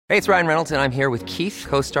Hey, it's Ryan Reynolds, and I'm here with Keith,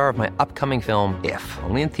 co-star of my upcoming film, If,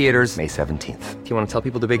 only in theaters May 17th. Do you want to tell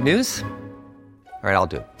people the big news? All right, I'll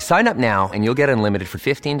do it. Sign up now and you'll get unlimited for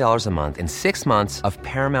 $15 a month and 6 months of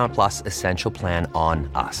Paramount Plus Essential Plan on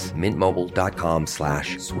us.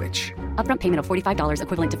 MintMobile.com/switch. Upfront payment of $45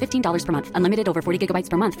 equivalent to $15 per month. Unlimited over 40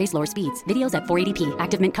 gigabytes per month. Face lower speeds. Videos at 480p.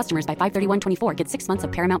 Active Mint customers by 531.24 get 6 months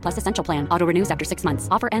of Paramount Plus Essential Plan. Auto renews after 6 months.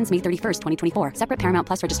 Offer ends May 31st, 2024. Separate Paramount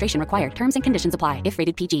Plus registration required. Terms and conditions apply if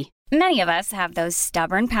rated PG. Many of us have those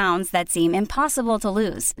stubborn pounds that seem impossible to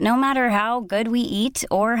lose, no matter how good we eat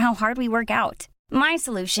or how hard we work out. My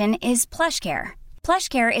solution is PlushCare.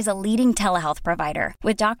 PlushCare is a leading telehealth provider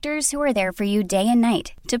with doctors who are there for you day and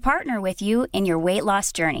night to partner with you in your weight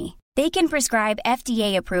loss journey. They can prescribe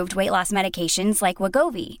FDA-approved weight loss medications like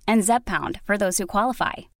Wegovy and Zepbound for those who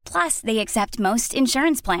qualify. Plus, they accept most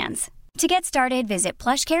insurance plans. To get started, visit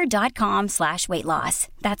plushcare.com/weightloss.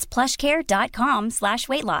 That's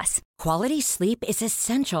plushcare.com/weightloss. Quality sleep is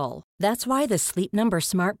essential. That's why the Sleep Number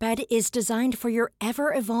Smart Bed is designed for your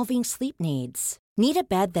ever-evolving sleep needs. Need a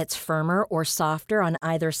bed that's firmer or softer on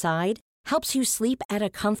either side? Helps you sleep at a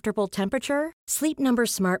comfortable temperature? Sleep Number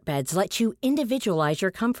Smart Beds let you individualize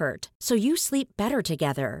your comfort so you sleep better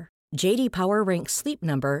together. J.D. Power ranks Sleep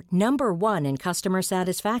Number #1 in customer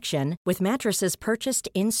satisfaction with mattresses purchased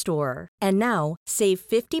in-store. And now, save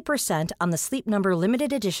 50% on the Sleep Number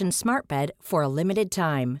Limited Edition Smart Bed for a limited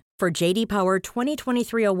time. For J.D. Power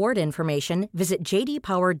 2023 award information, visit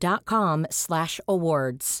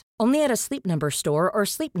jdpower.com/awards. Only at a Sleep Number store or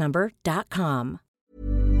sleepnumber.com.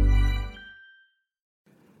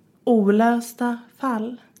 Olösta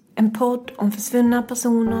fall. En podd om försvunna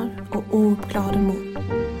personer och ouppklarade mord.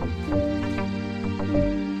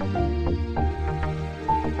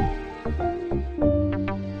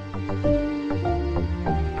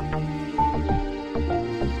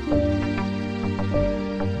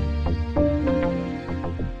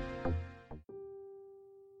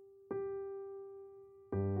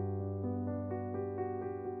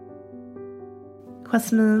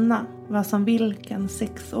 Jasmina var som vilken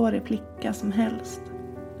 6-årig flicka som helst.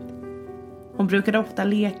 Hon brukade ofta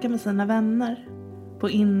leka med sina vänner på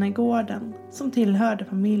innergården som tillhörde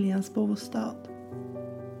familjens bostad.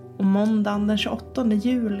 Och måndagen den 28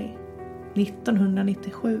 juli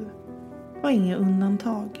 1997 var inget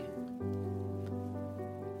undantag.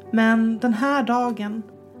 Men den här dagen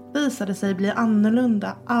visade sig bli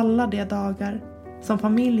annorlunda alla de dagar som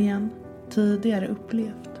familjen tidigare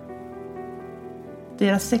upplevt.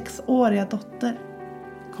 Deras 6-åriga dotter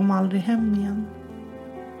kom aldrig hem igen.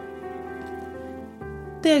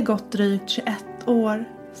 Det är gått drygt 21 år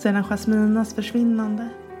sedan Jasminas försvinnande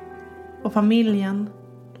och familjen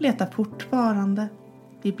letar fortfarande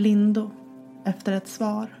i blindo efter ett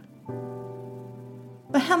svar.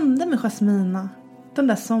 Vad hände med Jasmina den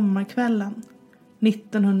där sommarkvällen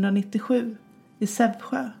 1997 i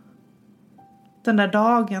Sävsjö? Den där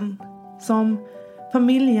dagen som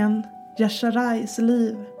familjen Yasharajs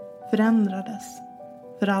liv förändrades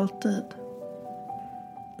för alltid.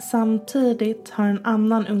 Samtidigt har en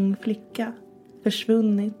annan ung flicka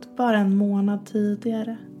försvunnit bara en månad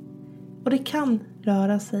tidigare. Och det kan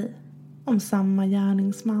röra sig om samma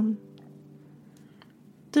gärningsman.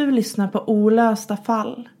 Du lyssnar på Olösta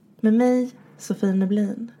fall med mig, Sofie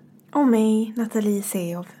Neblin. Och mig, Nathalie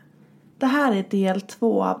Seov. Det här är del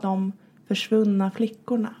 2 av de försvunna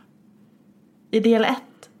flickorna. I del 1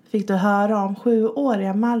 fick du höra om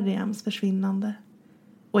 7-åriga Mariams försvinnande.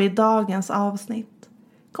 Och i dagens avsnitt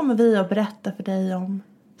kommer vi att berätta för dig om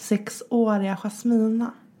 6-åriga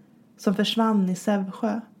Jasmina som försvann i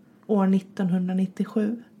Sävsjö år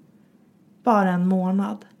 1997. Bara en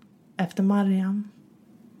månad efter Mariam.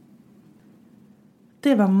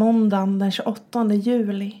 Det var måndagen den 28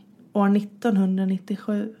 juli år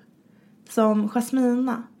 1997 som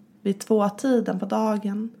Jasmina vid 2-tiden på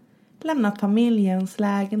dagen lämnat familjens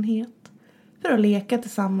lägenhet för att leka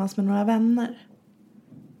tillsammans med några vänner.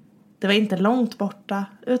 Det var inte långt borta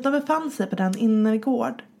utan befann sig på den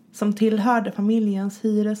innergård som tillhörde familjens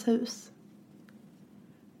hyreshus.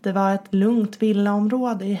 Det var ett lugnt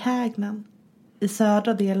villaområde i Hägnen i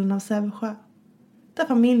södra delen av Sävsjö där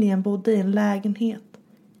familjen bodde i en lägenhet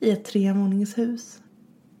i ett 3-våningshus.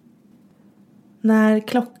 När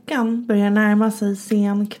klockan börjar närma sig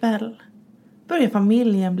sen kväll börjar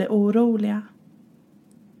familjen bli oroliga.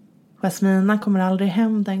 Jasmina kommer aldrig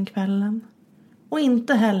hem den kvällen och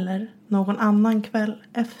inte heller någon annan kväll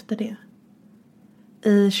efter det.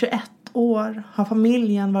 I 21 år har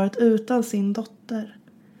familjen varit utan sin dotter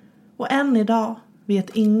och än idag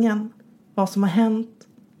vet ingen vad som har hänt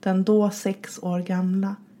den då 6 år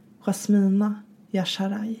gamla Jasmina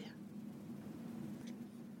Yasharaj.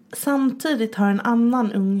 Samtidigt har en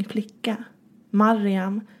annan ung flicka,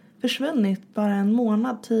 Mariam, försvunnit bara en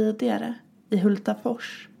månad tidigare i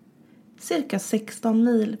Hultafors, cirka 16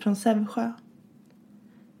 mil från Sävsjö.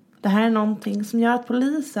 Det här är någonting som gör att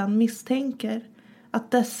polisen misstänker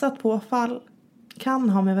att dessa 2 fall kan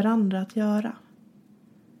ha med varandra att göra.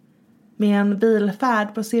 Med en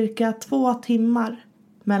bilfärd på cirka 2 timmar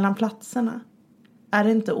mellan platserna är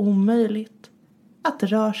det inte omöjligt att det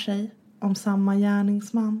rör sig om samma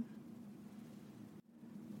gärningsman.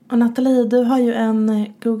 Och Nathalie, du har ju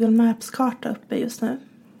en Google Maps-karta uppe just nu.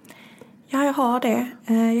 Ja, jag har det.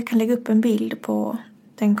 Jag kan lägga upp en bild på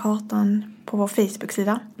den kartan på vår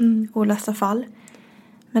Facebook-sida. Olösta fall.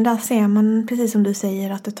 Men där ser man, precis som du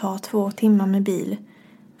säger, att det tar 2 timmar med bil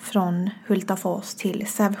från Hultafors till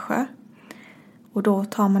Sävsjö. Och då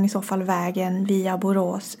tar man i så fall vägen via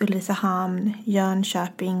Borås, Ulricehamn,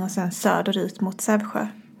 Jönköping och sen söderut mot Sävsjö.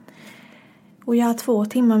 Och 2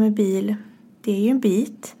 timmar med bil, det är ju en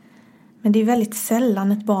bit. Men det är väldigt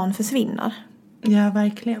sällan ett barn försvinner. Ja,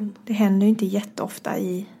 verkligen. Det händer ju inte jätteofta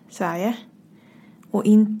i Sverige. Och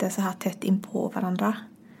inte så här tätt in på varandra.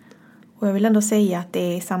 Och jag vill ändå säga att det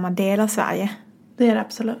är i samma del av Sverige. Det är det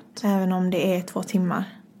absolut. Även om det är 2 timmar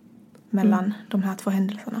mellan de här 2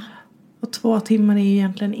 händelserna. Och 2 timmar är ju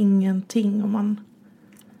egentligen ingenting om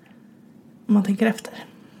man tänker efter.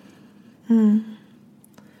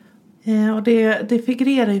 Och det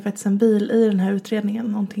figurerar ju faktiskt en bil i den här utredningen.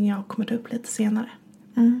 Någonting jag kommer ta upp lite senare.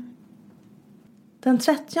 Den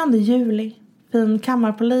 30 juli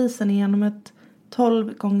finkammar polisen igenom ett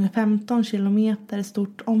 12 gånger 15 kilometer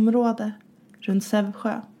stort område runt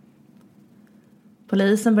Sävsjö.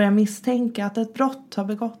 Polisen börjar misstänka att ett brott har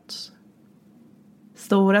begåtts.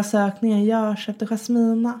 Stora sökningar görs efter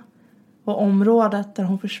Jasmina och området där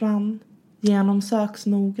hon försvann genomsöks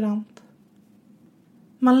noggrant.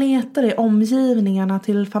 Man letar i omgivningarna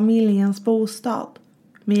till familjens bostad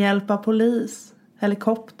med hjälp av polis,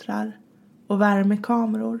 helikoptrar och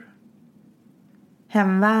värmekameror.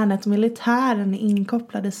 Hemvärnet och militären är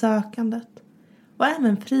inkopplade i sökandet och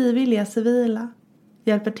även frivilliga civila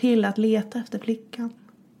hjälper till att leta efter flickan.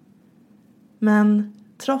 Men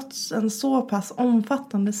trots en så pass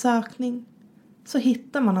omfattande sökning så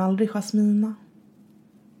hittar man aldrig Jasmina.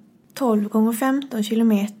 12 gånger 15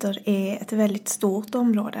 kilometer är ett väldigt stort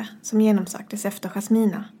område som genomsöktes efter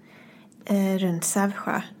Jasmina runt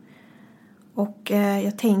Sävsjö. Och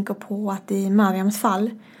jag tänker på att i Mariams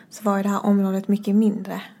fall så var det här området mycket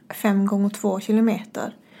mindre, 5 gånger 2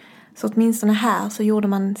 kilometer. Så åtminstone här så gjorde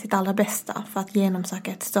man sitt allra bästa för att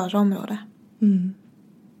genomsöka ett större område.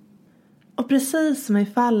 Och precis som i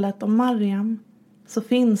fallet om Mariam så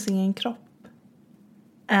finns ingen kropp.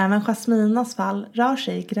 Även Jasminas fall rör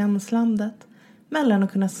sig i gränslandet mellan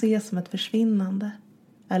att kunna ses som ett försvinnande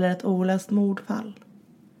eller ett olöst mordfall.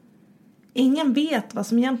 Ingen vet vad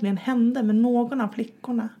som egentligen hände med någon av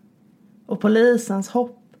flickorna. Och polisens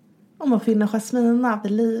hopp om att finna Jasmina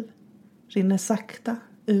vid liv rinner sakta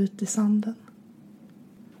ut i sanden.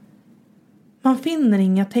 Man finner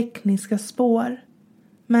inga tekniska spår.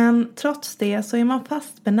 Men trots det så är man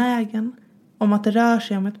fast benägen om att det rör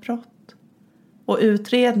sig om ett brott. Och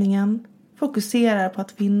utredningen fokuserar på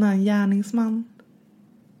att finna en gärningsman.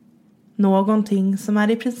 Någonting som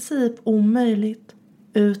är i princip omöjligt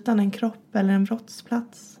utan en kropp eller en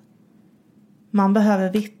brottsplats. Man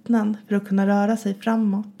behöver vittnen för att kunna röra sig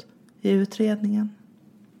framåt i utredningen.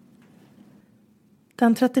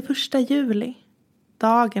 Den 31 juli,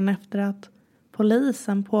 dagen efter att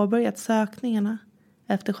polisen påbörjat sökningarna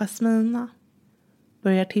efter Jasmina,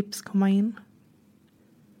 börjar tips komma in.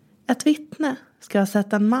 Ett vittne ska ha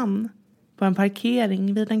sett en man på en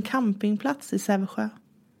parkering vid en campingplats i Sävsjö,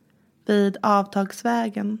 vid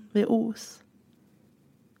Avtagsvägen vid Os.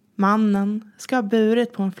 Mannen ska ha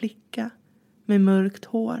burit på en flicka med mörkt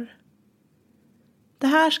hår. Det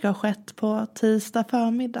här ska ha skett på tisdag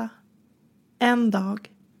förmiddag, en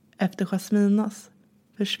dag efter Jasminas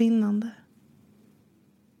försvinnande.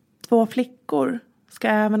 2 flickor ska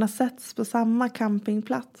även ha setts på samma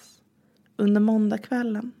campingplats under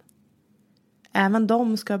måndagskvällen. Även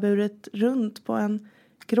de ska ha burit runt på en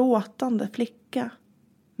gråtande flicka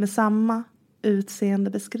med samma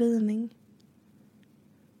utseendebeskrivning.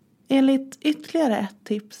 Enligt ytterligare ett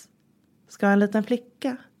tips ska en liten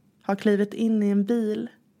flicka ha klivit in i en bil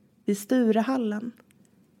vid Sturehallen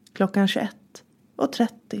klockan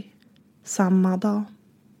 21:30 samma dag.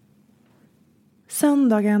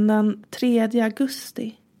 Söndagen den 3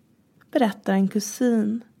 augusti berättar en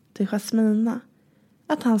kusin till Jasmina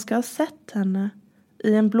att han ska ha sett henne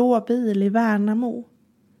i en blå bil i Värnamo.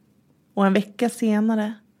 Och en vecka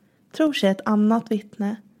senare tror sig ett annat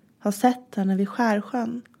vittne ha sett henne vid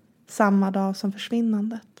Skärsjön samma dag som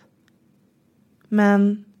försvinnandet.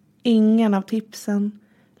 Men ingen av tipsen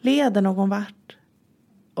leder någon vart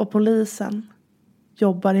och polisen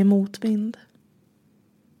jobbar i motvind.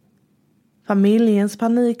 Familjens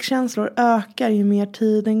panikkänslor ökar ju mer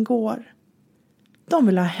tiden går. De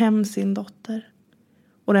vill ha hem sin dotter.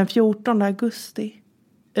 Och den 14 augusti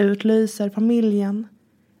utlyser familjen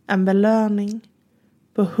en belöning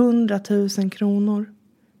på 100 000 kronor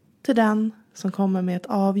till den som kommer med ett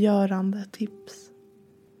avgörande tips.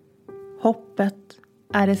 Hoppet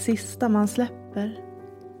är det sista man släpper,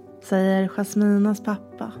 säger Jasminas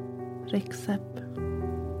pappa, Rexep.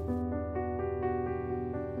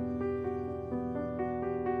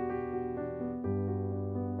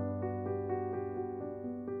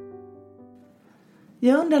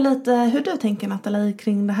 Jag undrar lite hur du tänker, Nathalie,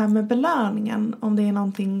 kring det här med belöningen. Om det är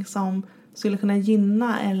någonting som skulle kunna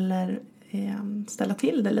gynna eller ställa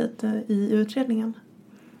till det lite i utredningen.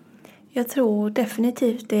 Jag tror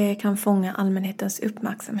definitivt det kan fånga allmänhetens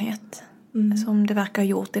uppmärksamhet. Som det verkar ha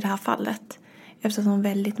gjort i det här fallet. Eftersom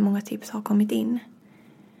väldigt många tips har kommit in.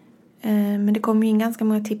 Men det kom ju in ganska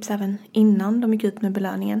många tips även innan de gick ut med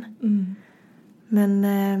belöningen. Men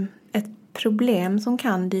ett problem som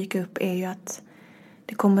kan dyka upp är ju att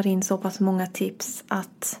det kommer in så pass många tips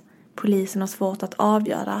att polisen har svårt att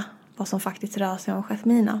avgöra vad som faktiskt rör sig om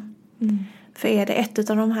Jasmina. För är det ett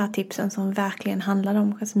av de här tipsen som verkligen handlar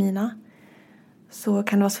om Jasmina, så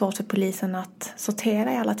kan det vara svårt för polisen att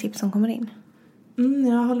sortera i alla tips som kommer in.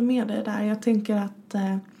 Jag håller med dig där. Jag tänker att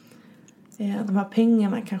de här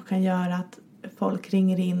pengarna kanske kan göra att folk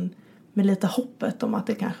ringer in med lite hoppet om att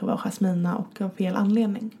det kanske var Jasmina och av fel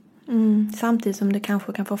anledning. Samtidigt som det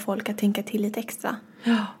kanske kan få folk att tänka till lite extra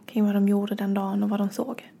kring vad de gjorde den dagen och vad de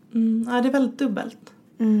såg. Ja, det är väldigt dubbelt.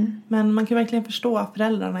 Men man kan verkligen förstå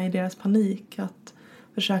föräldrarna i deras panik att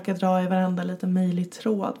försöka dra i varenda lite möjlig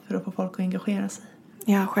tråd för att få folk att engagera sig.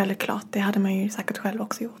 Ja, självklart. Det hade man ju säkert själv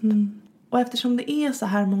också gjort. Och eftersom det är så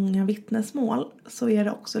här många vittnesmål så är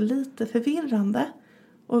det också lite förvirrande.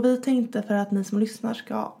 Och vi tänkte, för att ni som lyssnar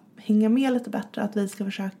ska hänga med lite bättre, att vi ska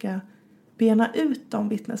försöka bena ut de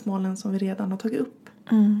vittnesmålen som vi redan har tagit upp.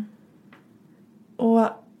 Och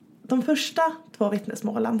de första 2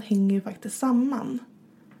 vittnesmålen hänger ju faktiskt samman.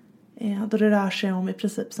 Då det rör sig om i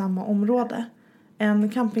princip samma område. En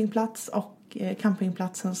campingplats och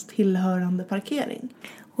campingplatsens tillhörande parkering.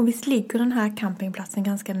 Och visst ligger den här campingplatsen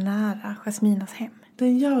ganska nära Jasminas hem?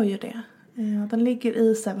 Den gör ju det. Den ligger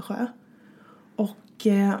i Sävsjö. Och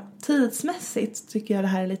tidsmässigt tycker jag det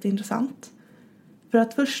här är lite intressant. För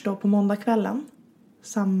att först då på måndagskvällen,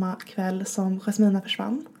 samma kväll som Jasmina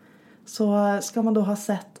försvann, så ska man då ha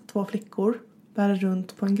sett 2 flickor bära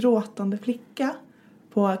runt på en gråtande flicka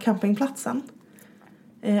på campingplatsen.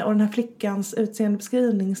 Och den här flickans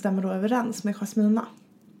utseendebeskrivning stämmer då överens med Jasmina.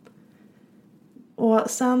 Och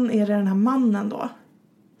sen är det den här mannen då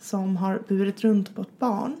som har burit runt på ett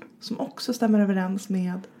barn som också stämmer överens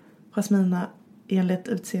med Jasmina enligt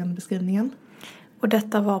utseendebeskrivningen. Och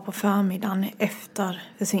detta var på förmiddagen efter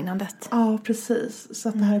försvinnandet? Ja, precis. Så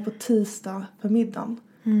att det här är på tisdag på middagen.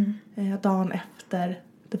 Dagen efter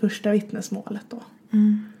det första vittnesmålet då.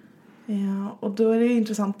 Och då är det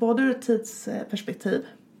intressant både ur ett tidsperspektiv,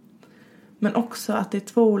 men också att det är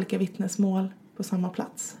 2 olika vittnesmål på samma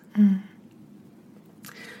plats.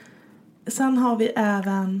 Sen har vi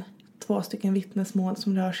även 2 stycken vittnesmål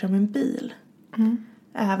som rör sig om en bil.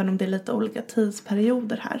 Även om det är lite olika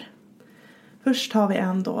tidsperioder här. Först har vi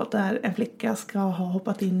en då där en flicka ska ha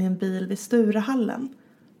hoppat in i en bil vid Sturehallen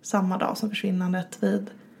samma dag som försvinnandet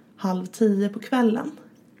vid 9:30 på kvällen.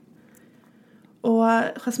 Och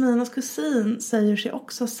Jasminas kusin säger sig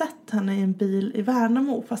också sett henne i en bil i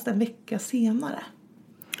Värnamo fast en vecka senare.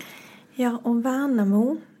 Ja, och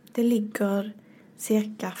Värnamo, det ligger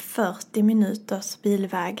cirka 40 minuters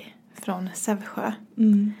bilväg från Sävsjö.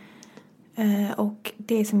 Och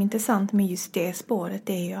det som är intressant med just det spåret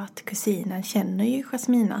är ju att kusinen känner ju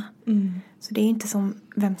Jasmina. Så det är inte som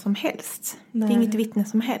vem som helst. Nej. Det är inget vittne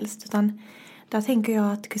som helst, utan där tänker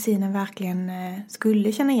jag att kusinen verkligen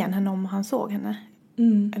skulle känna igen henne om han såg henne.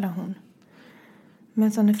 Eller hon.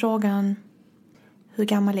 Men sen är frågan, hur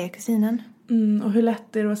gammal är kusinen? Och hur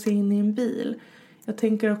lätt är det att se in i en bil? Jag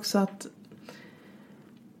tänker också att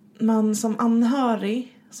man som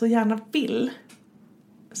anhörig så gärna vill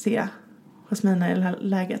se Jasmina i det här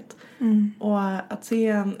läget. Och att se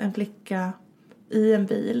en flicka i en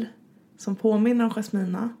bil som påminner om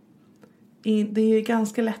Jasmina, det är ju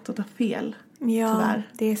ganska lätt att ta fel. Ja, tyvärr.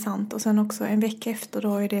 Det är sant. Och sen också en vecka efter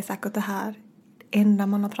då är det säkert det här enda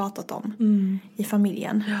man har pratat om i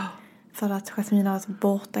familjen. För att Jasmina har varit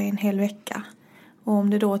borta i en hel vecka. Och om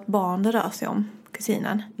det då är ett barn det rör sig om,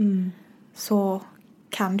 kusinen. Så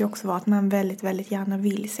kan det också vara att man väldigt, väldigt gärna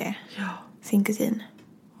vill se sin kusin.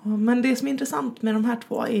 Men det som är intressant med de här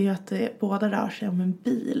två är ju att det båda rör sig om en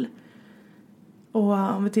bil. Och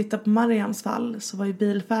om vi tittar på Mariams fall så var ju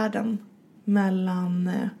bilfärden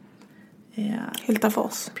mellan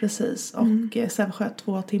Hultafors. Precis, och Sävsjö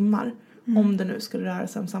 2 timmar. Om det nu skulle röra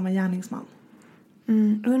sig om samma gärningsman.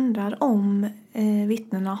 Undrar om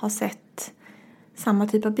vittnena har sett samma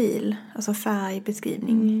typ av bil. Alltså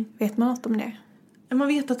färgbeskrivning. Vet man något om det? Man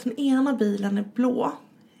vet att den ena bilen är blå.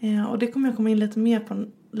 Och det kommer jag komma in lite mer på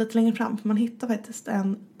lite längre fram. För man hittar faktiskt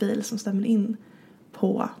en bil som stämmer in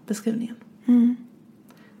på beskrivningen.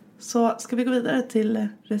 Så ska vi gå vidare till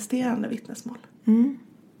resterande vittnesmål.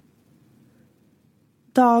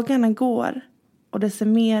 Dagarna går och det ser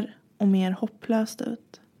mer och mer hopplöst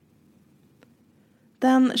ut.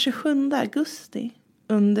 Den 27 augusti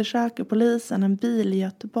undersöker polisen en bil i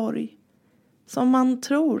Göteborg som man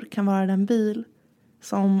tror kan vara den bil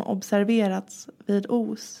som observerats vid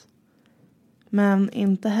Os. Men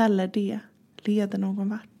inte heller det leder någon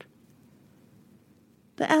vart.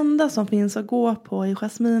 Det enda som finns att gå på i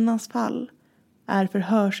Jasminas fall är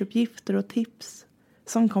förhörsuppgifter och tips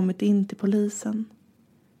som kommit in till polisen.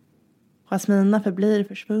 Jasmina förblir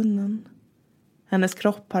försvunnen. Hennes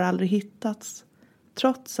kropp har aldrig hittats,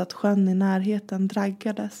 trots att sjön i närheten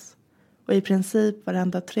draggades och i princip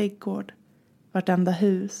varenda trädgård, vartenda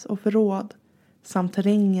hus och förråd samt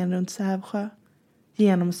terrängen runt Sävsjö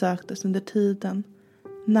genomsöktes under tiden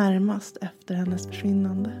närmast efter hennes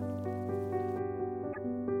försvinnande.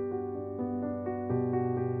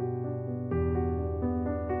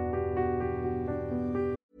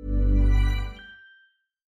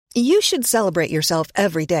 You should celebrate yourself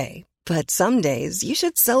every day, but some days you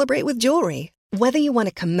should celebrate with jewelry. Whether you want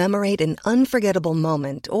to commemorate an unforgettable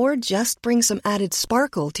moment or just bring some added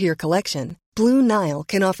sparkle to your collection, Blue Nile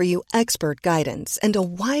can offer you expert guidance and a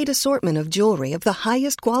wide assortment of jewelry of the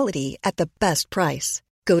highest quality at the best price.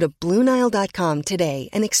 Go to BlueNile.com today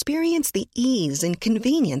and experience the ease and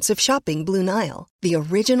convenience of shopping Blue Nile, the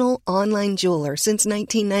original online jeweler since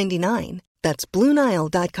 1999. That's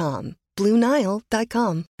BlueNile.com.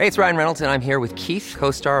 BlueNile.com. Hey, it's Ryan Reynolds, and I'm here with Keith,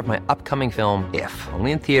 co-star of my upcoming film, If,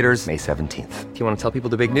 only in theaters May 17th. Do you want to tell people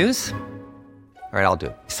the big news? All right, I'll do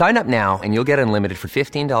it. Sign up now and you'll get unlimited for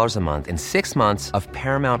 $15 a month and 6 months of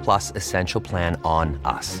Paramount Plus Essential Plan on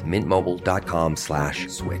us.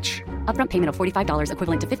 MintMobile.com/switch. Upfront payment of $45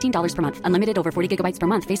 equivalent to $15 per month. Unlimited over 40 gigabytes per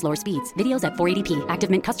month. Face lower speeds. Videos at 480p.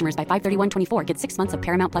 Active Mint customers by 531.24 get 6 months of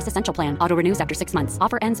Paramount Plus Essential Plan. Auto renews after 6 months.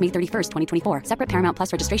 Offer ends May 31st, 2024. Separate Paramount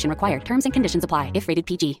Plus registration required. Terms and conditions apply if rated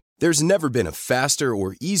PG. There's never been a faster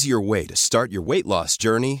or easier way to start your weight loss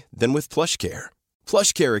journey than with PlushCare.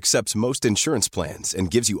 PlushCare accepts most insurance plans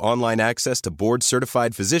and gives you online access to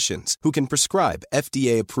board-certified physicians who can prescribe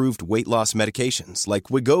FDA-approved weight loss medications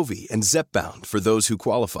like Wegovy and Zepbound for those who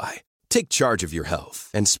qualify. Take charge of your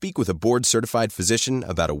health and speak with a board-certified physician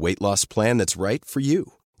about a weight loss plan that's right for you.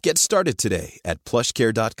 Get started today at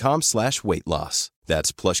plushcare.com/weightloss.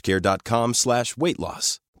 That's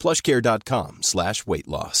plushcare.com/weightloss.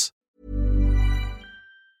 plushcare.com/weightloss.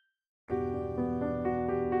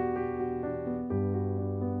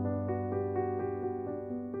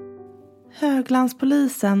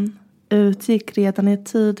 Höglandspolisen utgick redan i ett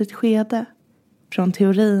tidigt skede från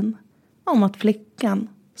teorin om att flickan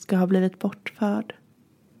ska ha blivit bortförd.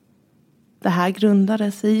 Det här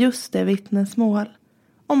grundades i just det vittnesmål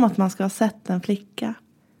om att man ska ha sett en flicka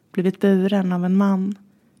blivit buren av en man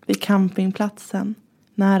vid campingplatsen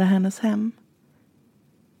nära hennes hem.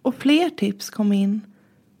 Och fler tips kom in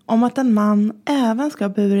om att en man även ska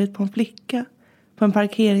ha burit på en flicka på en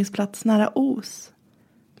parkeringsplats nära Os,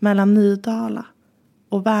 mellan Nydala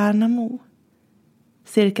och Värnamo,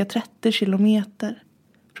 cirka 30 kilometer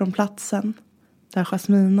från platsen där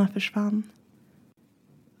Jasmina försvann.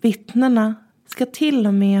 Vittnena ska till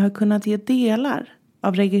och med ha kunnat ge delar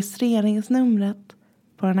av registreringsnumret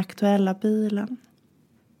på den aktuella bilen.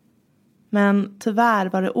 Men tyvärr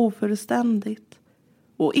var det ofullständigt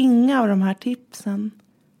och inga av de här tipsen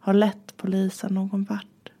har lett polisen någon vart.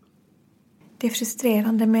 Det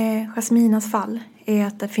frustrerande med Jasminas fall är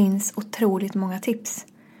att det finns otroligt många tips.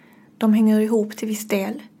 De hänger ihop till viss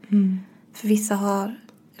del. För vissa har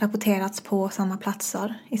rapporterats på samma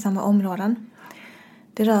platser i samma områden.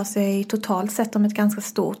 Det rör sig totalt sett om ett ganska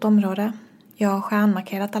stort område. Jag har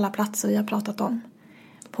stjärnmarkerat alla platser vi har pratat om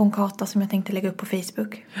på en karta som jag tänkte lägga upp på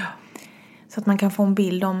Facebook. Ja. Så att man kan få en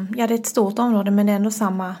bild om, ja, det är ett stort område men det är ändå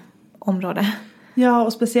samma område. Ja,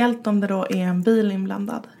 och speciellt om det då är en bil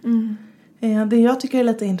inblandad. Det jag tycker är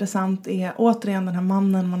lite intressant är återigen den här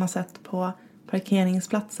mannen man har sett på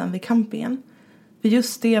parkeringsplatsen vid campingen. För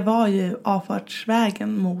just det var ju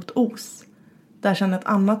avfartsvägen mot Os. Där sedan ett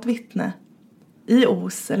annat vittne i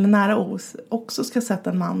Os, eller nära Os, också ska sätta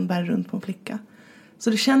en man bär runt på en flicka. Så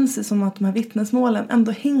det känns ju som att de här vittnesmålen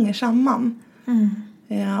ändå hänger samman.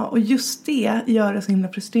 Och just det gör det så himla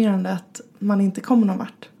frustrerande att man inte kommer någon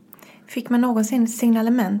vart. Fick man någonsin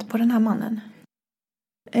signalement på den här mannen?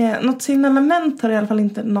 Något signalement har i alla fall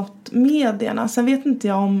inte nått medierna. Sen vet inte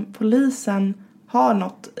jag om polisen har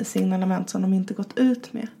något signalement som de inte gått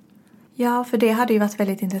ut med. Ja, för det hade ju varit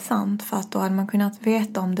väldigt intressant. För att då hade man kunnat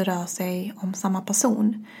veta om det rör sig om samma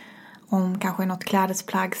person. Om kanske något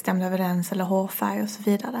klädesplagg stämde överens eller hårfärg och så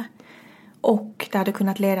vidare. Och det hade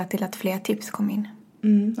kunnat leda till att fler tips kom in.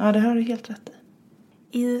 Ja, det har du helt rätt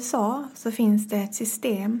i. I USA så finns det ett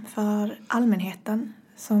system för allmänheten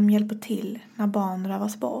som hjälper till när barn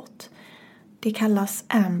rövas bort. Det kallas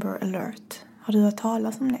Amber Alert. Har du hört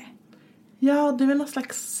talas om det? Ja, det är väl något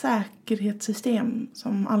slags säkerhetssystem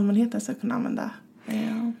som allmänheten ska kunna använda.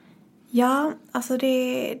 Ja, alltså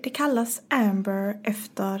det kallas Amber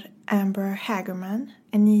efter Amber Hagerman,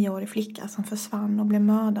 en 9-årig flicka som försvann och blev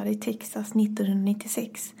mördad i Texas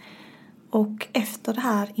 1996. Och efter det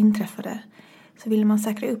här inträffade så ville man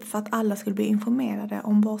säkra upp för att alla skulle bli informerade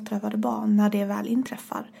om bortrövade barn när det väl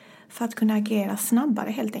inträffar. För att kunna agera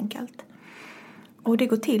snabbare helt enkelt. Och det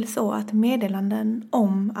går till så att meddelanden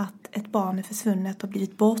om att ett barn är försvunnet och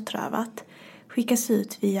blivit bortrövat skickas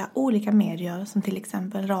ut via olika medier som till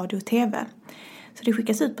exempel radio och tv. Så det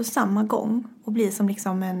skickas ut på samma gång och blir som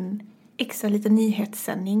liksom en extra liten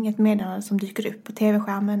nyhetssändning, ett meddelande som dyker upp på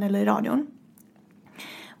tv-skärmen eller i radion.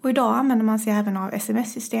 Och idag använder man sig även av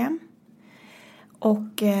sms-system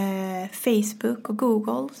och Facebook och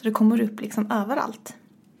Google, så det kommer upp liksom överallt.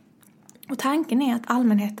 Och tanken är att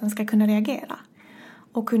allmänheten ska kunna reagera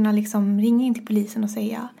och kunna liksom ringa in till polisen och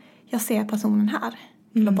säga: jag ser personen här,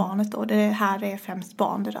 eller barnet då, det här är främst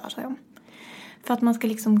barn det rör sig om. För att man ska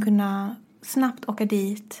liksom kunna snabbt åka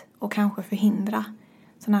dit och kanske förhindra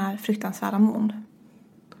sådana här fruktansvärda mord.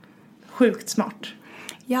 Sjukt smart.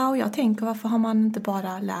 Ja, och jag tänker, varför har man inte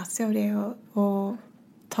bara lärt sig av det och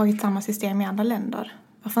tagit samma system i andra länder?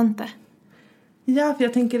 Varför inte? Ja, för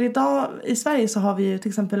jag tänker idag i Sverige så har vi ju till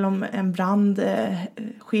exempel om en brand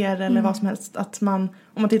sker eller vad som helst. Att man,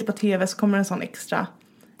 om man tittar på tv så kommer en sån extra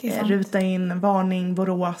ruta in, varning,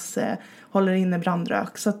 Borås, håller inne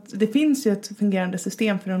brandrök. Så att det finns ju ett fungerande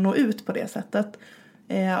system för att nå ut på det sättet.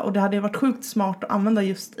 Och det hade ju varit sjukt smart att använda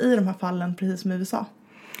just i de här fallen, precis som i USA.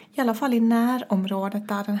 I alla fall i närområdet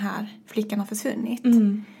där den här flickan har försvunnit.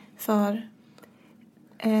 För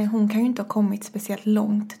hon kan ju inte ha kommit speciellt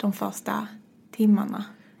långt de första timmarna.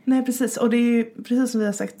 Nej, precis. Och det är ju precis som vi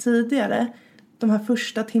har sagt tidigare, de här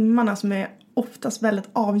första timmarna som är oftast väldigt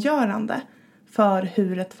avgörande för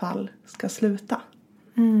hur ett fall ska sluta.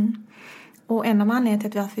 Och en av anledningarna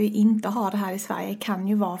till varför vi inte har det här i Sverige kan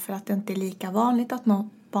ju vara för att det inte är lika vanligt att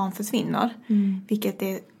något barn försvinner. Vilket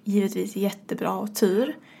är givetvis jättebra och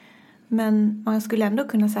tur. Men man skulle ändå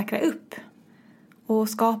kunna säkra upp och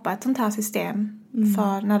skapa ett sånt här system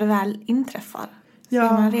för när det väl inträffar. Så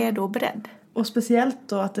är man redo och beredd. Och speciellt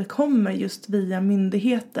då att det kommer just via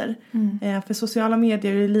myndigheter. För sociala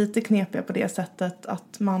medier är lite knepiga på det sättet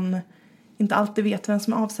att man inte alltid vet vem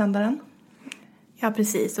som är avsändaren. Ja,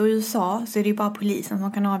 precis. Och i USA så är det ju bara polisen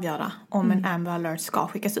som kan avgöra om en Amber Alert ska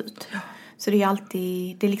skickas ut. Så det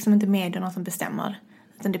är liksom inte medierna som bestämmer.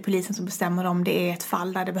 Utan det är polisen som bestämmer om det är ett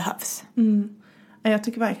fall där det behövs. Jag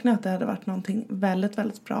tycker verkligen att det hade varit någonting väldigt,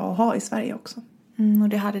 väldigt bra att ha i Sverige också. Och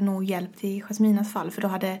det hade nog hjälpt i Jasminas fall. För då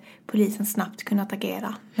hade polisen snabbt kunnat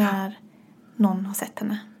agera när någon har sett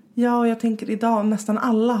henne. Ja, och jag tänker idag nästan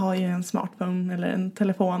alla har ju en smartphone eller en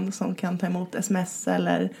telefon som kan ta emot sms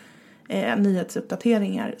eller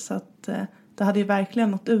nyhetsuppdateringar. Så att det hade ju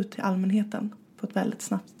verkligen nått ut till allmänheten på ett väldigt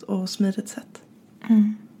snabbt och smidigt sätt.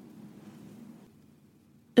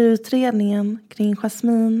 Utredningen kring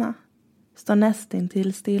Jasmina står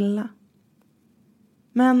nästintill stilla.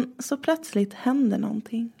 Men så plötsligt händer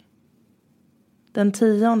någonting. Den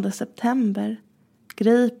 10 september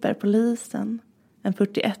griper polisen en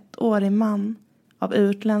 41-årig man av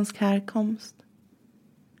utländsk härkomst.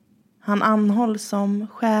 Han anhålls som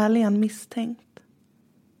skäligen misstänkt.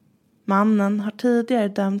 Mannen har tidigare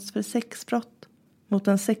dömts för sexbrott mot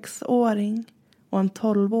en 6-åring och en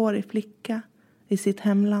 12-årig flicka i sitt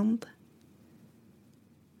hemland.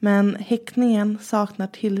 Men häktningen saknar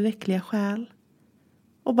tillräckliga skäl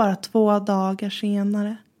och bara 2 dagar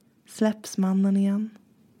senare släpps mannen igen.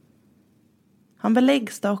 Han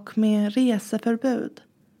beläggs dock med reseförbud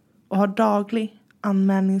och har daglig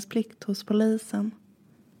anmälningsplikt hos polisen.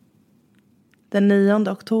 Den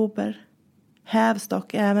 9 oktober hävs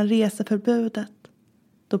dock även reseförbudet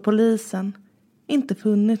då polisen inte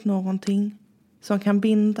funnit någonting som kan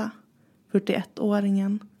binda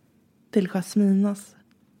 41-åringen till Jasminas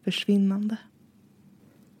försvinnande.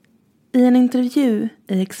 I en intervju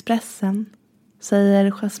i Expressen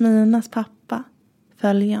säger Jasminas pappa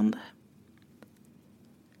följande.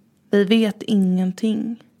 Vi vet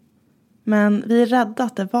ingenting, men vi är rädda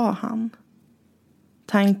att det var han.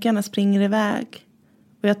 Tankarna springer iväg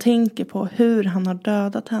och jag tänker på hur han har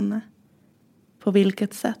dödat henne. På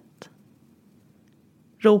vilket sätt?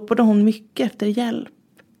 Ropade hon mycket efter hjälp?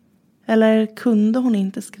 Eller kunde hon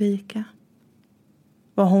inte skrika?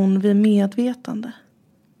 Var hon vid medvetande?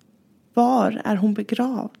 Var är hon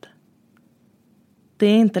begravd? Det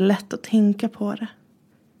är inte lätt att tänka på det.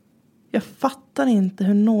 Jag fattar inte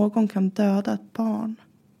hur någon kan döda ett barn.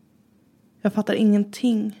 Jag fattar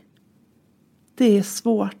ingenting. Det är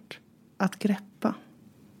svårt att greppa.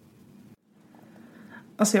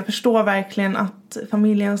 Alltså jag förstår verkligen att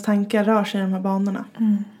familjens tankar rör sig i de här banorna.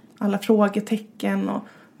 Alla frågetecken och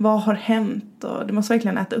vad har hänt? Och det måste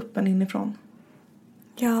verkligen äta upp en inifrån.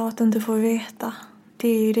 Ja, att inte få veta. Det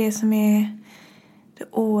är ju det som är det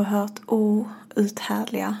oerhört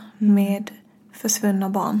outhärdliga med försvunna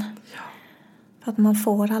barn. Ja. För att man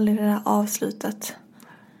får aldrig det där avslutet.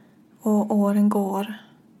 Och åren går.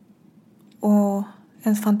 Och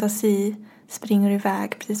ens fantasi springer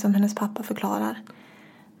iväg, precis som hennes pappa förklarar.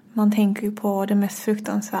 Man tänker ju på det mest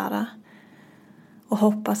fruktansvärda. Och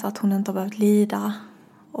hoppas att hon inte har behövt lida.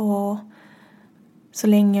 Och så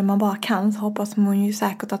länge man bara kan så hoppas man ju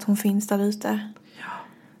säkert att hon finns där ute. Ja.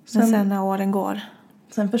 Men sen när åren går.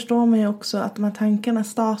 Sen förstår man ju också att de här tankarna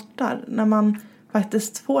startar när man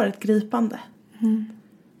faktiskt får ett gripande.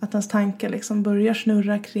 Att ens tankar liksom börjar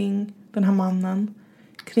snurra kring den här mannen.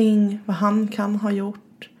 Kring vad han kan ha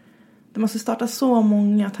gjort. Det måste starta så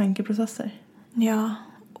många tankeprocesser. Ja,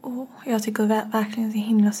 och jag tycker verkligen så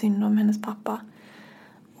himla synd om hennes pappa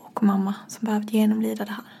och mamma som behövt genomlida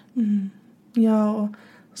det här. Ja, och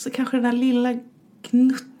så kanske den där lilla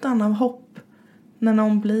knuttan av hopp när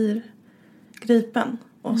någon blir gripen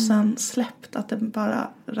och sen släppt, att det bara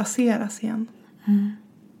raseras igen.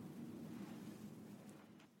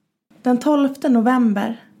 Den 12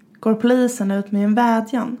 november går polisen ut med en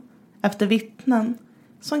vädjan efter vittnen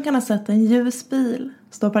som kan ha sett en ljus bil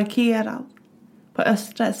stå parkerad på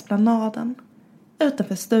Östra Esplanaden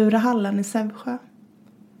utanför Sturehallen i Sävsjö.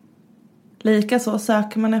 Likaså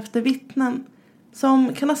söker man efter vittnen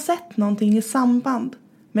som kan ha sett någonting i samband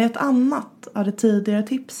med ett annat av de tidigare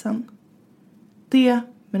tipsen. Det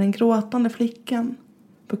med den gråtande flickan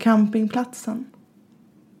på campingplatsen.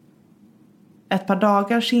 Ett par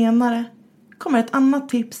dagar senare kommer ett annat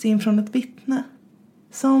tips in från ett vittne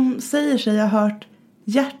som säger sig ha hört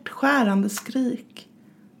hjärtskärande skrik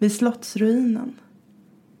vid slottsruinen.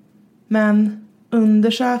 Men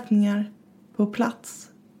undersökningar på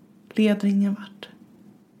plats leder ingen vart.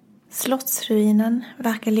 Slottsruinen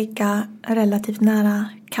verkar ligga relativt nära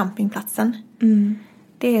campingplatsen.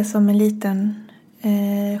 Det är som en liten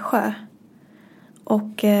sjö.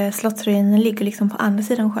 Och slottsruinen ligger liksom på andra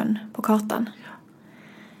sidan sjön på kartan.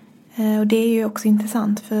 Och det är ju också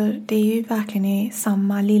intressant för det är ju verkligen i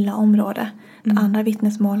samma lilla område där andra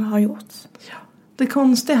vittnesmål har gjorts. Ja. Det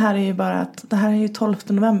konstiga här är ju bara att det här är ju 12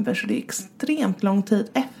 november så det är extremt lång tid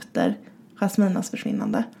efter Jasminas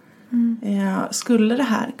försvinnande. Skulle det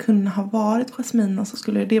här kunna ha varit Jasmina så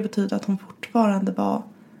skulle det betyda att hon fortfarande var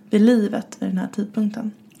vid livet vid den här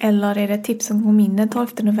tidpunkten. Eller är det ett tips som kom in den 12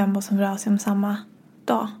 november som rör sig om samma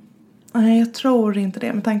dag? Nej, jag tror inte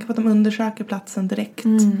det. Med tanke på att de undersöker platsen direkt.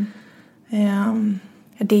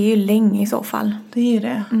 Det är ju länge i så fall. Det är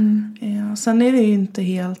det. Sen är det ju inte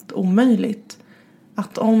helt omöjligt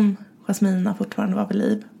att om Jasmina fortfarande var vid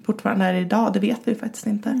liv, fortfarande är det idag, det vet vi faktiskt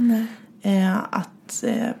inte. Att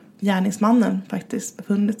gärningsmannen faktiskt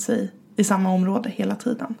befunnit sig i samma område hela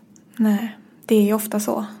tiden. Nej, det är ju ofta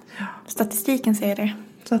så. Ja. Statistiken säger det.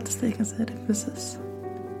 Statistiken säger det, precis.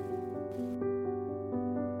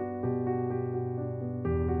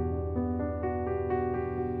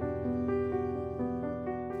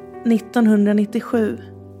 –1997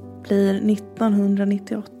 blir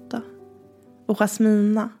 1998 och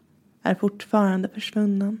Jasmina är fortfarande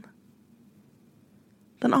försvunnen.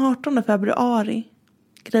 Den 18 februari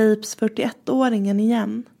grips 41-åringen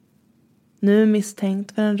igen, nu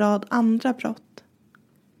misstänkt för en rad andra brott.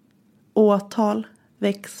 Åtal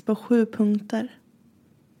väcks på 7 punkter.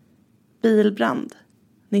 Bilbrand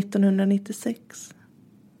 1996.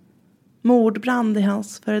 Mordbrand i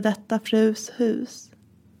hans före detta frus hus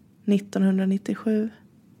 1997.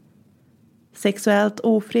 Sexuellt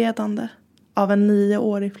ofredande av en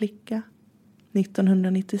 9-årig flicka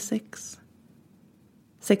 1996.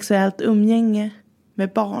 Sexuellt umgänge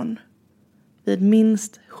med barn vid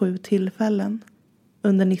minst 7 tillfällen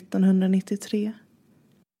under 1993.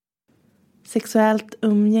 Sexuellt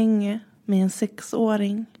umgänge med en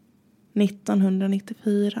 6-åring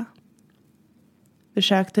 1994.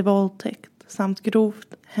 Försök till våldtäkt samt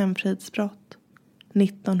grovt hemfridsbrott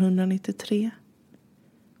 1993.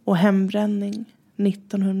 Och hembränning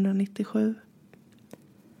 1997.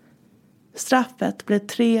 Straffet blev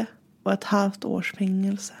 3,5 års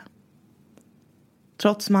fängelse.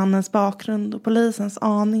 Trots mannens bakgrund och polisens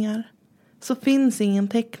aningar så finns ingen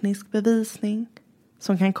teknisk bevisning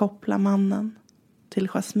som kan koppla mannen till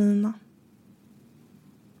Jasmina.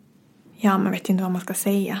 Ja, man vet inte vad man ska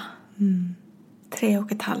säga.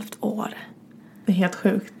 3,5 år. Det är helt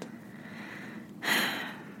sjukt.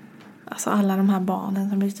 Alltså alla de här barnen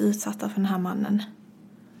som blivit utsatta för den här mannen.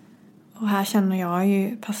 Och här känner jag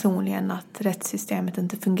ju personligen att rättssystemet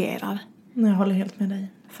inte fungerar. Jag håller helt med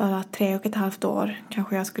dig. För att 3,5 år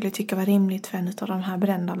kanske jag skulle tycka var rimligt för en av de här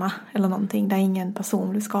bränderna. Eller någonting där ingen person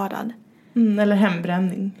blir skadad. Eller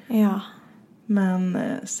hembränning. Ja. Men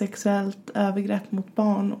sexuellt övergrepp mot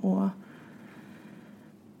barn och...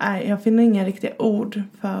 Nej, jag finner inga riktiga ord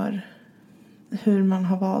för hur man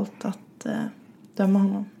har valt att döma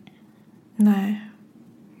honom. Nej.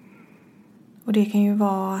 Och det kan ju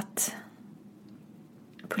vara att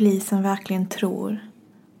polisen verkligen tror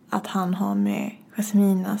att han har med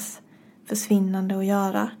Jasminas försvinnande att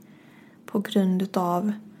göra på grund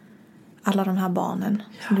av alla de här barnen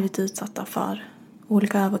som blivit utsatta för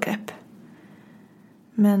olika övergrepp.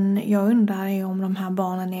 Men jag undrar ju om de här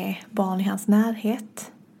barnen är barn i hans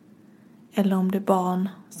närhet eller om det är barn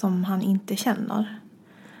som han inte känner.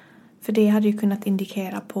 För det hade ju kunnat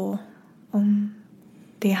indikera på om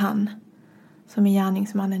det är han som är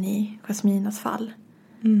gärningsmannen i Jasminas fall.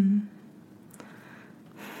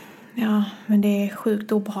 Ja, men det är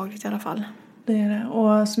sjukt obehagligt i alla fall. Det är det.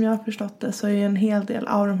 Och som jag har förstått det så är en hel del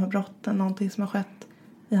av de här brotten någonting som har skett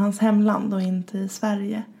i hans hemland och inte i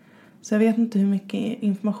Sverige. Så jag vet inte hur mycket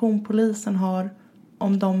information polisen har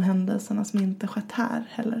om de händelserna som inte skett här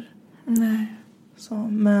heller. Nej. Så,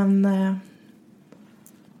 men...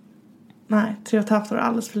 nej, 3,5 år är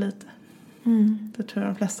alldeles för lite. Det tror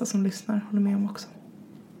jag de flesta som lyssnar håller med om också.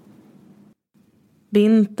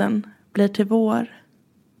 Vintern blir till vår.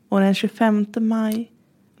 Och den 25 maj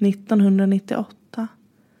 1998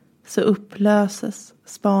 så upplöses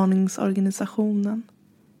spaningsorganisationen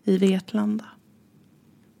i Vetlanda.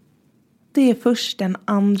 Det är först den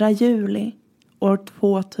 2 juli år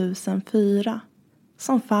 2004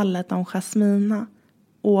 som fallet om Jasmina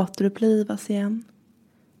återupplivas igen.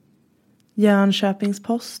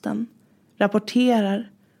 Jönköpings-Posten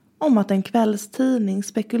rapporterar om att en kvällstidning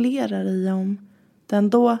spekulerar i om den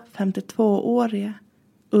då 52-årige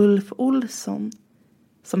Ulf Olsson,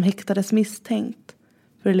 som häktades misstänkt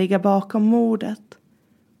för att ligga bakom mordet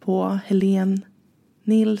på Helene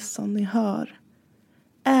Nilsson i Hör,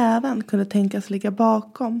 även kunde tänkas ligga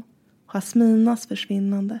bakom Jasminas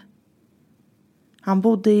försvinnande. Han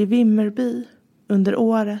bodde i Vimmerby under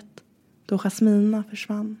året då Jasmina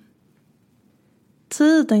försvann.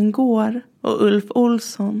 Tiden går och Ulf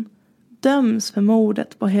Olsson döms för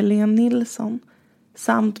mordet på Helene Nilsson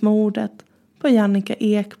samt mordet på Jannica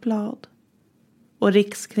Ekblad. Och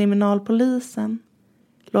Rikskriminalpolisen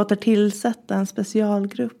låter tillsätta en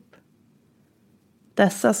specialgrupp.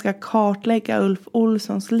 Dessa ska kartlägga Ulf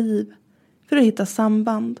Olssons liv för att hitta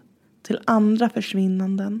samband till andra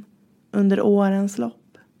försvinnanden under årens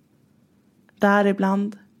lopp.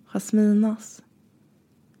 Däribland Jasminas.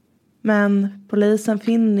 Men polisen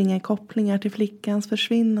finner inga kopplingar till flickans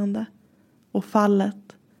försvinnande och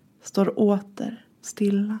fallet står åter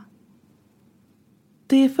stilla.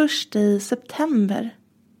 Det är först i september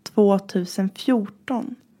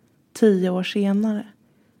 2014, 10 år senare,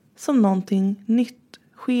 som någonting nytt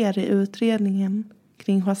sker i utredningen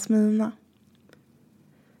kring Jasmina.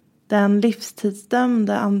 Den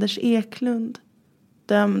livstidsdömde Anders Eklund,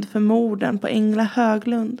 dömd för morden på Engla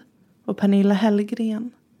Höglund och Pernilla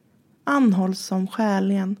Hellgren, anhålls som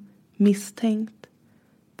skäligen misstänkt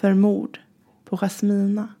för mord på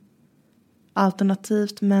Jasmina,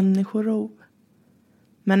 alternativt människorov.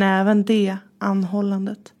 Men även det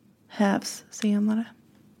anhållandet hävs senare.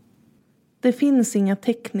 Det finns inga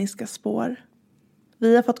tekniska spår.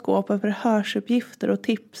 Vi har fått gå på förhörsuppgifter och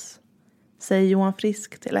tips, säger Johan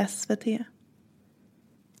Frisk till SVT.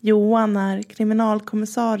 Johan är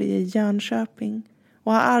kriminalkommissarie i Jönköping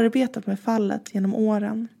och har arbetat med fallet genom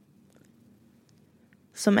åren.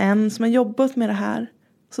 Som en som har jobbat med det här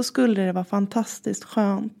så skulle det vara fantastiskt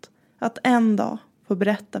skönt att en dag få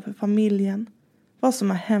berätta för familjen vad som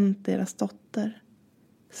har hänt deras dotter.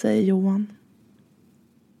 säger Johan.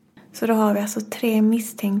 Så då har vi alltså 3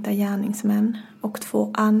 misstänkta gärningsmän och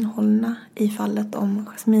 2 anhållna i fallet om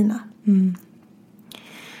Jasmina.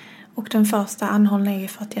 Och den första anhållna är ju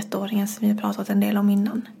 41-åringen som vi har pratat en del om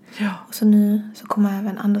innan. Ja. Och så nu så kommer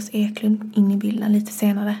även Anders Eklund in i bilden lite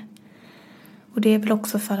senare. Och det är väl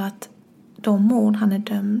också för att de mord han är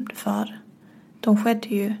dömd för, de skedde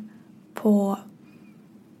ju på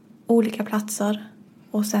olika platser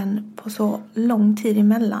och sen på så lång tid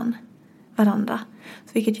emellan varandra.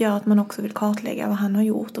 Så vilket gör att man också vill kartlägga vad han har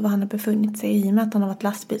gjort och vad han har befunnit sig i med att han har varit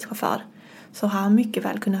lastbilschaufför. Så har han mycket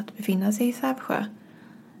väl kunnat befinna sig i Sävsjö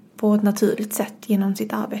på ett naturligt sätt genom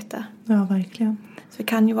sitt arbete. Ja, verkligen. Så det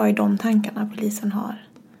kan ju vara i de tankarna polisen har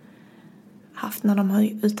haft när de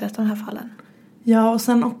har utrett de här fallen. Ja, och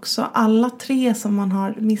sen också alla 3 som man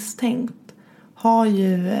har misstänkt har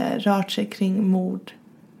ju rört sig kring mord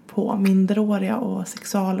på minderåriga och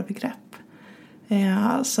sexualövergrepp.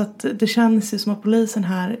 Så att det känns ju som att polisen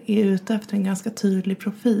här är ute efter en ganska tydlig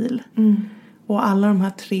profil. Och alla de här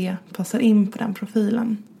 3 passar in på den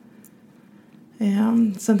profilen.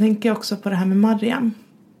 Sen tänker jag också på det här med Mariam.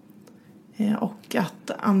 Och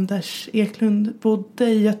att Anders Eklund bodde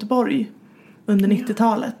i Göteborg under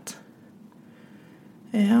 90-talet.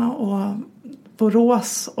 Och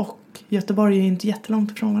Borås och Göteborg är inte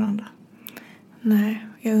jättelångt ifrån varandra. Nej,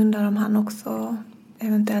 jag undrar om han också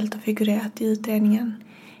eventuellt har figurerat i utredningen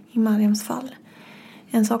i Mariams fall.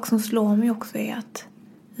 En sak som slår mig också är att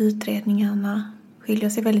utredningarna skiljer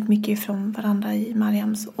sig väldigt mycket ifrån varandra i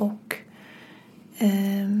Mariams och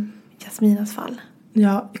Jasminas fall.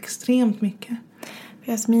 Ja, extremt mycket.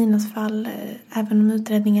 För Jasminas fall, även om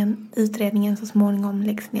utredningen så småningom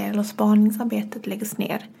läggs ner eller spaningsarbetet läggs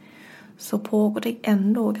ner, så pågår det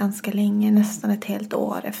ändå ganska länge, nästan ett helt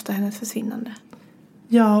år efter hennes försvinnande.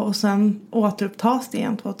 Ja, och sen återupptas det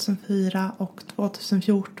igen 2004 och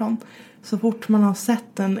 2014. Så fort man har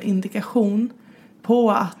sett en indikation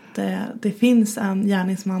på att det finns en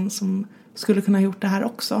gärningsman som skulle kunna ha gjort det här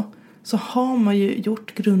också, så har man ju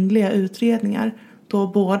gjort grundliga utredningar då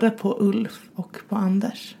både på Ulf och på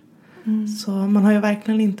Anders. Så man har ju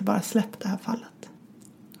verkligen inte bara släppt det här fallet.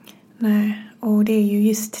 Nej, och det är ju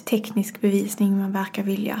just teknisk bevisning man verkar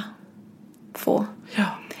vilja få. Ja.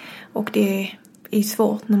 Och det är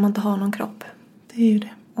svårt när man inte har någon kropp. Det är ju det.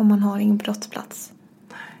 Och man har ingen brottsplats.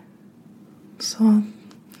 Nej. Så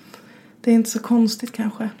det är inte så konstigt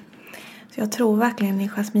kanske. Så jag tror verkligen i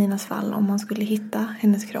Jasminas fall, om man skulle hitta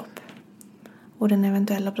hennes kropp och den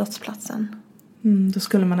eventuella brottsplatsen, då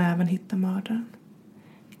skulle man även hitta mördaren.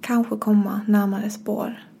 Kanske komma närmare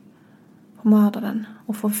spår på mördaren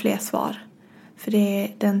och få fler svar. För det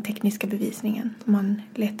är den tekniska bevisningen man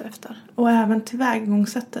letar efter. Och även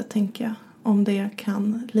tillvägagångssättet, tänker jag. Om det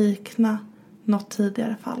kan likna något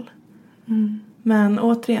tidigare fall. Men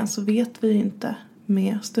återigen så vet vi inte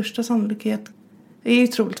med största sannolikhet. Det är ju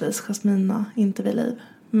troligtvis Jasmina inte vid liv.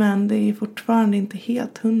 Men det är fortfarande inte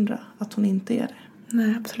helt 100 att hon inte är det.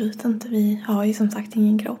 Nej, absolut inte. Vi har ju som sagt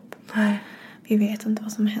ingen kropp. Nej. Vi vet inte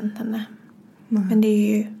vad som hänt henne. Nej. Men det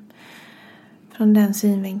är ju från den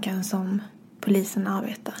synvinkeln som polisen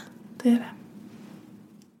arbetar. Det är det.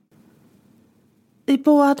 I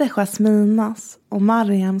både Jasminas och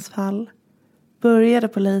Mariams fall började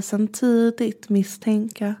polisen tidigt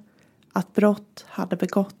misstänka att brott hade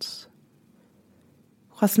begåtts.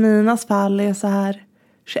 Jasminas fall är så här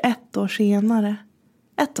 21 år senare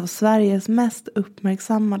ett av Sveriges mest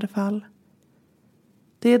uppmärksammade fall.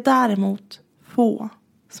 Det är däremot få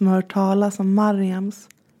som har hört talas om Mariams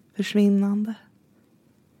försvinnande.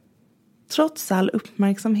 Trots all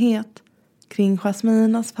uppmärksamhet kring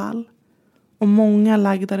Jasminas fall och många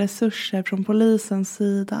lagda resurser från polisens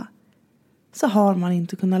sida, så har man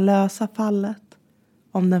inte kunnat lösa fallet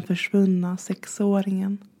om den försvunna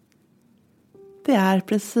 6-åringen. Det är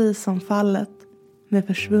precis som fallet med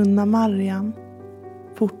försvunna Mariam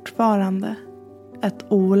fortfarande ett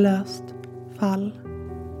olöst fall.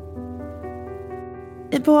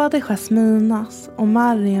 I både Jasminas och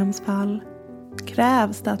Mariams fall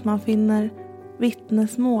krävs det att man finner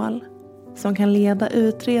vittnesmål som kan leda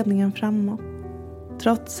utredningen framåt.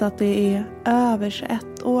 Trots att det är över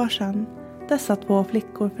 21 år sedan dessa 2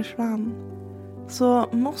 flickor försvann, så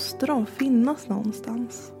måste de finnas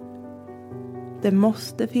någonstans. Det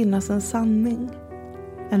måste finnas en sanning,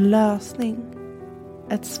 en lösning,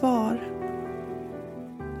 ett svar.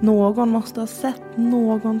 Någon måste ha sett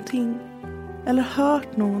någonting eller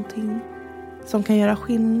hört någonting som kan göra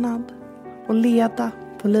skillnad och leda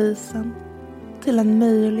polisen till en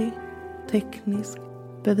möjlig teknisk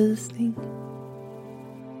bevisning.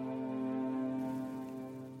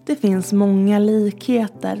 Det finns många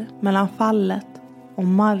likheter mellan fallet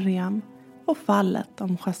om Mariam och fallet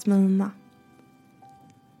om Jasmina.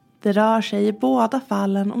 Det rör sig i båda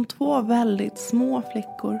fallen om 2 väldigt små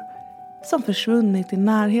flickor som försvunnit i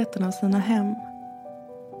närheten av sina hem.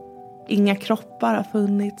 Inga kroppar har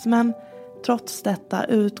funnits, men trots detta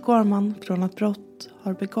utgår man från att brott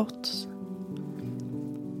har begåtts.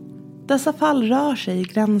 Dessa fall rör sig i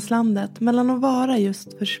gränslandet mellan att vara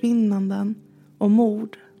just försvinnanden och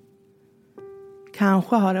mord.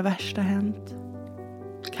 Kanske har det värsta hänt.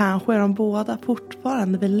 Kanske är de båda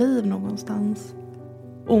fortfarande vid liv någonstans,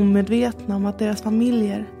 omedvetna om att deras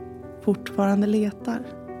familjer fortfarande letar.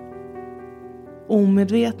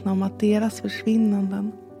 Omedvetna om att deras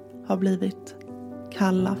försvinnanden har blivit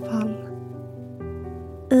kalla fall.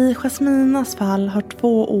 I Jasminas fall har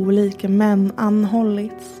 2 olika män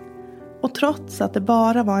anhållits. Och trots att det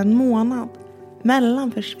bara var en månad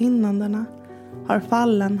mellan försvinnandena har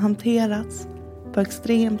fallen hanterats på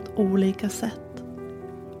extremt olika sätt.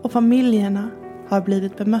 Och familjerna har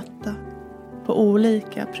blivit bemötta på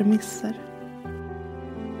olika premisser.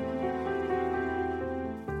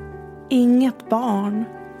 Inget barn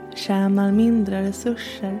tjänar mindre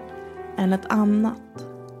resurser än ett annat.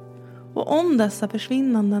 Och om dessa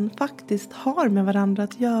försvinnanden faktiskt har med varandra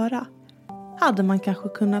att göra, hade man kanske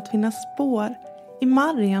kunnat finna spår i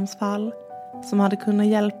Mariams fall som hade kunnat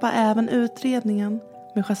hjälpa även utredningen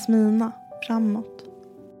med Jasmina framåt.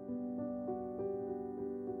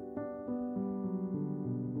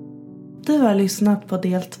 Du har lyssnat på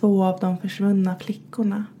del 2 av de försvunna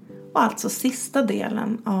flickorna. Och alltså sista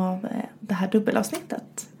delen av det här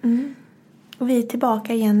dubbelavsnittet. Och vi är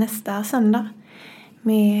tillbaka igen nästa söndag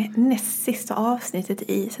med näst sista avsnittet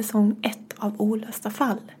i säsong 1 av Olösta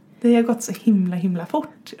fall. Det har gått så himla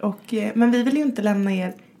fort. Men vi vill ju inte lämna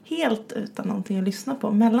er helt utan någonting att lyssna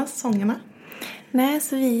på mellan säsongerna. Nej,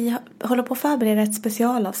 så vi håller på att förbereda ett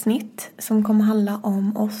specialavsnitt som kommer handla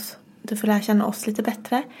om oss. Du får lära känna oss lite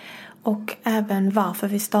bättre. Och även varför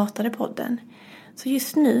vi startade podden. Så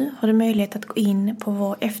just nu har du möjlighet att gå in på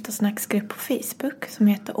vår eftersnacksgrupp på Facebook som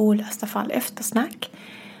heter Olösta fall eftersnack.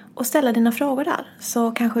 Och ställa dina frågor där,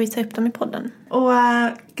 så kanske vi tar upp dem i podden. Och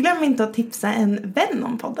glöm inte att tipsa en vän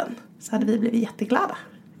om podden, så hade vi blivit jätteglada.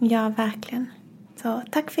 Ja, verkligen. Så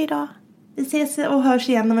tack för idag. Vi ses och hörs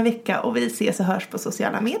igen om en vecka, och vi ses och hörs på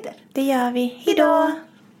sociala medier. Det gör vi. Hejdå!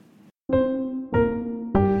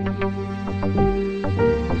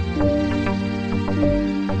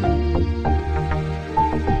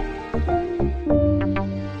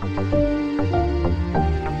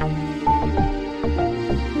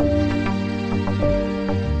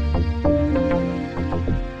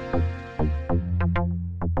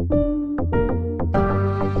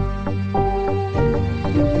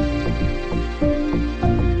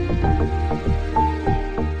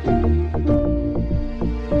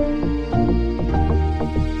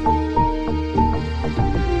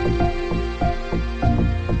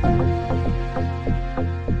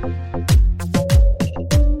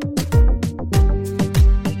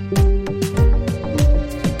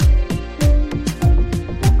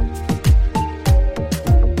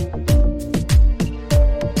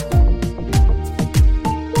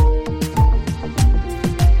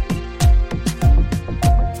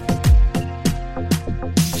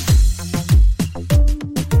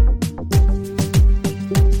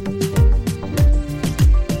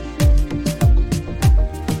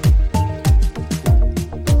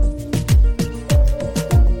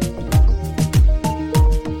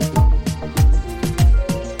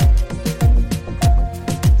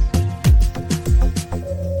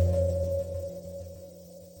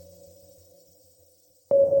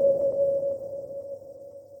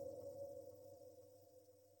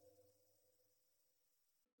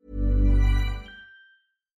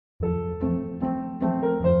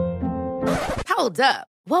 Hold up.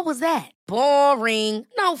 What was that? Boring.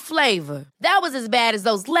 No flavor. That was as bad as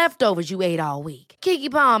those leftovers you ate all week. Keke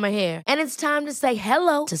Palmer here, and it's time to say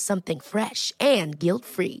hello to something fresh and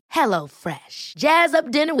guilt-free. Hello Fresh. Jazz up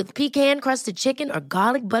dinner with pecan-crusted chicken or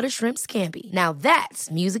garlic butter shrimp scampi. Now that's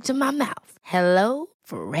music to my mouth. Hello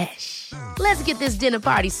Fresh. Let's get this dinner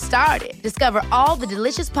party started. Discover all the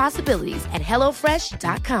delicious possibilities at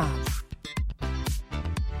HelloFresh.com.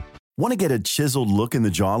 Want to get a chiseled look in the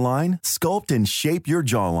jawline? Sculpt and shape your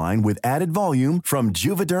jawline with added volume from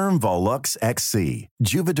Juvederm Volux XC.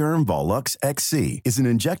 Juvederm Volux XC is an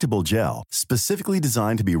injectable gel specifically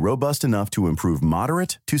designed to be robust enough to improve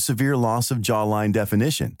moderate to severe loss of jawline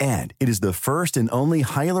definition. And it is the first and only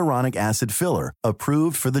hyaluronic acid filler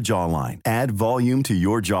approved for the jawline. Add volume to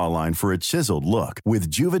your jawline for a chiseled look with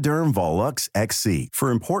Juvederm Volux XC. For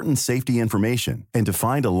important safety information and to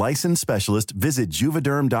find a licensed specialist, visit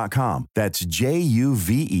Juvederm.com Juvederm.com. That's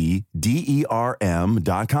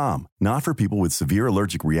JUVEDERM.com. Not for people with severe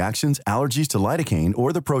allergic reactions, allergies to lidocaine,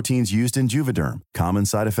 or the proteins used in Juvederm. Common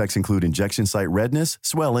side effects include injection site redness,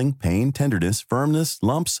 swelling, pain, tenderness, firmness,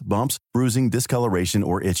 lumps, bumps, bruising, discoloration,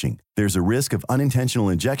 or itching. There's a risk of unintentional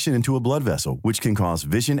injection into a blood vessel, which can cause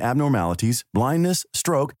vision abnormalities, blindness,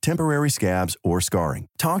 stroke, temporary scabs, or scarring.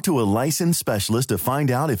 Talk to a licensed specialist to find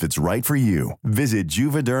out if it's right for you. Visit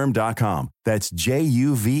Juvederm.com. That's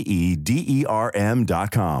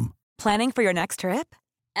JUVEDERM.com. Planning for your next trip?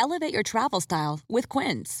 Elevate your travel style with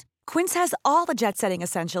Quince. Quince has all the jet-setting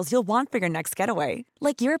essentials you'll want for your next getaway,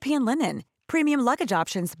 like European linen, premium luggage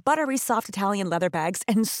options, buttery soft Italian leather bags,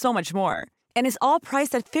 and so much more. And is all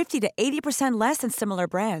priced at 50 to 80% less than similar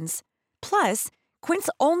brands. Plus, Quince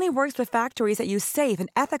only works with factories that use safe and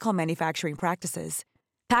ethical manufacturing practices.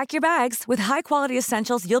 Pack your bags with high-quality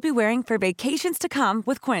essentials you'll be wearing for vacations to come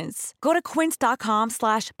with Quince. Go to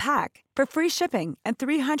quince.com/pack for free shipping and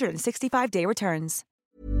 365-day returns.